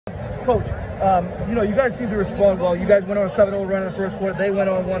Coach, you know, you guys seem to respond well. You guys went on a 7-0 run in the first quarter. They went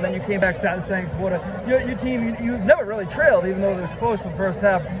on one. Then you came back, started the second quarter. Your team, you've never really trailed, even though it was close in the first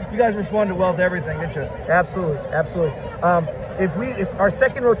half. You guys responded well to everything, didn't you? Absolutely, absolutely. If our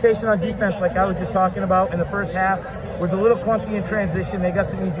second rotation on defense, like I was just talking about in the first half, was a little clunky in transition. They got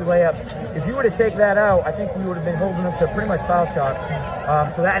some easy layups. If you were to take that out, I think we would have been holding them to pretty much foul shots.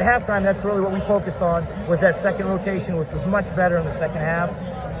 So that at halftime, that's really what we focused on, was that second rotation, which was much better in the second half,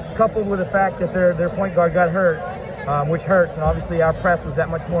 coupled with the fact that their point guard got hurt, which hurts, and obviously our press was that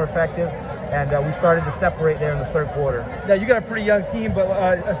much more effective, and we started to separate there in the third quarter. Now, you got a pretty young team, but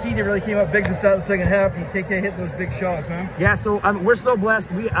a senior really came up big to start the second half, and KK hit those big shots, huh? Yeah, so we're so blessed.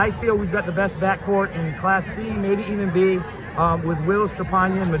 I feel we've got the best backcourt in Class C, maybe even B, with Wills,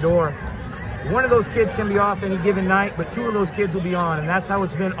 Trapani, and Medor. One of those kids can be off any given night, but two of those kids will be on, and that's how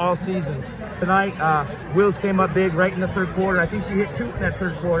it's been all season. Tonight, Wills came up big right in the third quarter. I think she hit 2 in that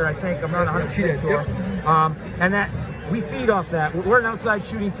third quarter, I think. I'm not 100% sure. And that we feed off that. We're an outside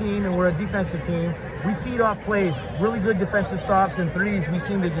shooting team, and we're a defensive team. We feed off plays, really good defensive stops and threes. We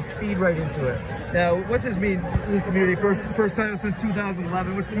seem to just feed right into it. Now, what's this mean to this community? First time since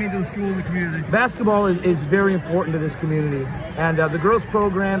 2011. What's it mean to the school and the community? Basketball is very important to this community. And the girls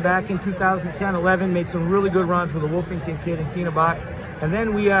program back in 2010-11 made some really good runs with a Wolfington kid and Tina Bach. And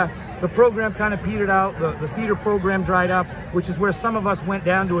then the program kind of petered out. The feeder program dried up, which is where some of us went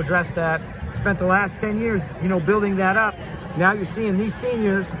down to address that. Spent the last 10 years, you know, building that up. Now you're seeing these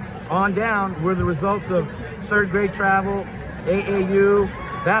seniors on down were the results of third grade travel, AAU,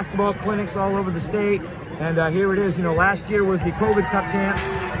 basketball clinics all over the state. And here it is, you know, last year was the COVID Cup champs.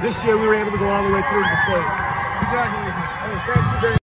 This year we were able to go all the way through the states. Congratulations. Hey, thank you very much.